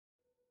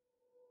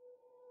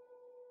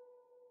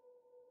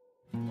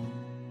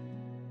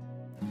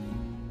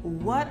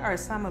What are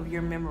some of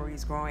your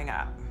memories growing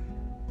up?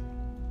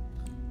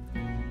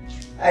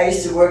 I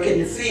used to work in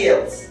the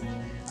fields.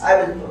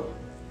 I was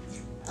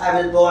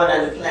born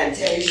on a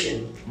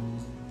plantation.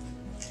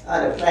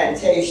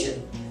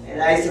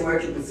 And I used to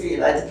work in the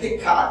field. I had to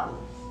pick cotton.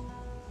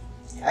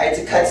 I had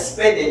to cut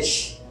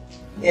spinach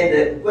in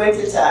the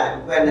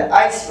wintertime when the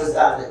ice was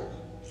on it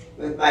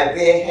with my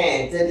bare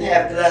hands. Didn't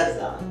have gloves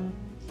on.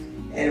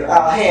 And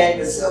our hand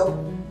was so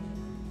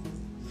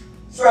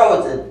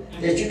frozen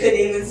that you couldn't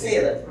even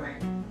feel it.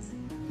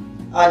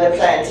 On the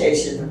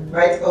plantation,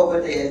 right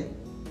over there,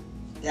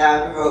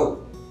 down the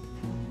road.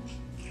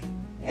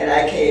 And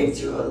I came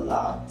through a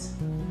lot,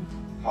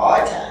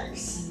 hard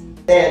times.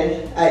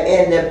 Then I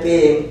ended up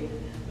being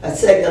a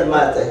single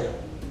mother.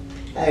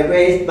 I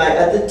raised my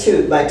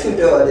two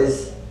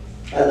daughters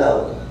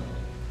alone.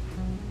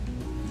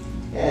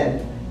 And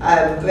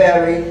I'm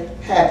very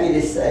happy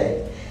to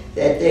say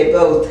that they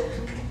both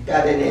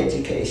got an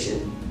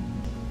education.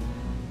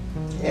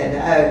 And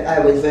I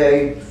was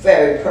very,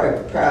 very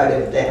proud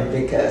of them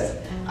because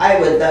I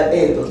was not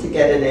able to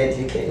get an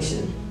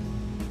education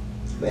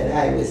when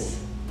I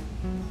was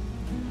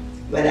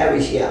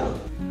young.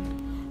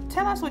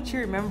 Tell us what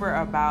you remember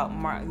about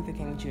Martin Luther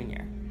King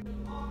Jr.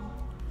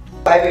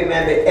 I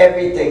remember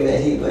everything that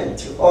he went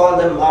through, all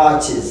the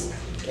marches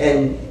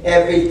and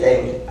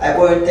everything. I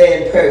weren't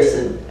there in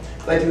person,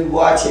 but we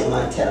watched him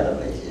on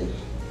television,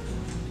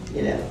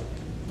 you know.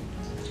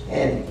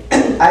 And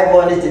I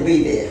wanted to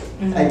be there.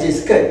 I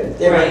just couldn't.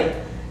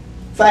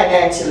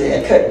 Financially,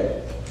 I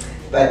couldn't.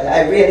 But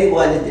I really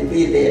wanted to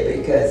be there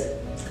because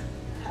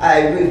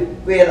I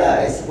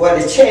realized what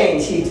a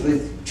change he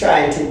was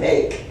trying to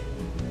make.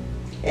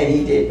 And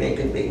he did make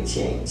a big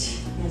change.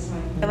 Yes,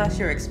 ma'am. Tell us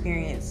your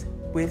experience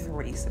with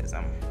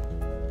racism.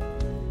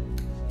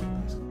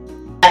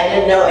 I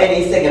didn't know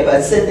anything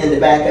about sitting in the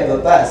back of a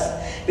bus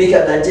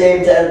because on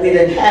Jamestown we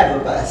didn't have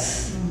a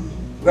bus,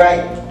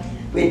 right?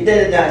 We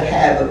did not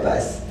have a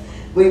bus.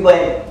 We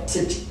went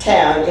to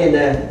town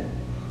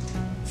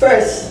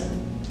first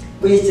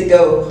we used to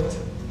go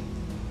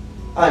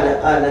on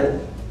a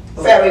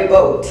ferry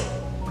boat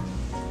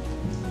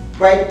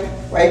right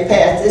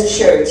past this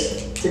church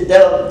to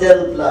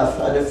Dill Bluff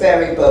on a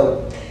ferry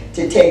boat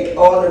to take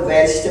all the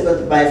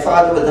vegetables. My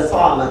father was a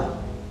farmer.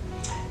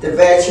 The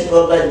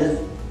vegetables and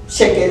the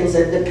chickens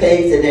and the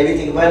pigs and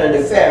everything went on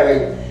the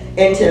ferry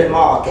into the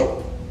market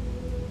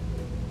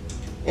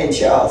in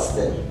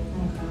Charleston.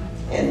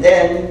 And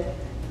then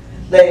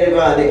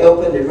later on they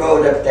opened the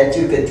road up that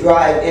you could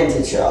drive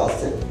into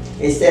Charleston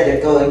instead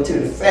of going to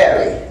the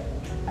ferry.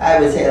 I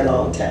was here a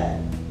long time.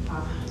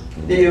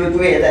 Do you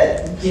agree with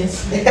that?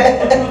 Yes.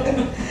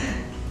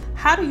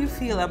 How do you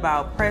feel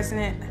about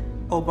President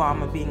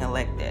Obama being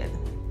elected?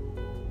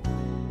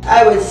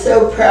 I was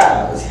so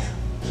proud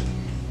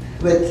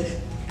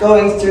with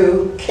going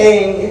through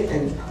King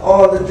and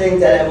all the things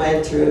that I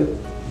went through.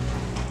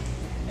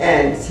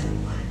 And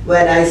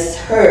when I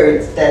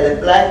heard that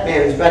a black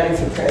man was running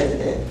for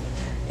president,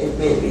 it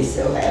made me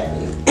so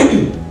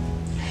happy.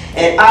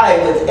 And I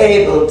was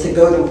able to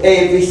go to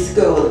every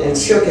school and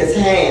shook his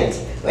hands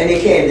when he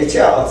came to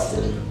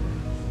Charleston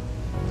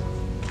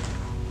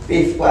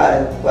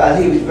while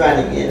he was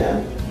running, you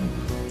know.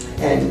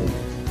 And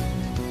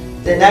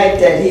the night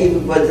that he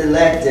was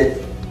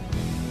elected,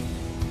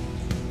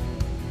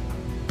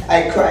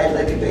 I cried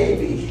like a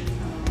baby.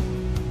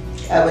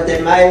 I was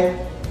in my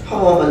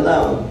home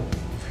alone,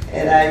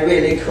 and I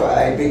really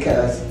cried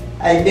because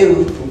I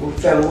knew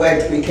from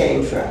where we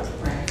came from.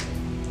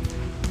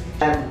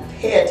 I'm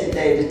here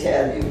today to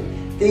tell you,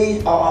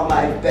 these are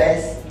my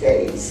best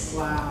days.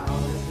 Wow,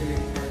 that's very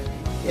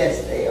encouraging.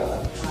 Yes, they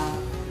are. Wow.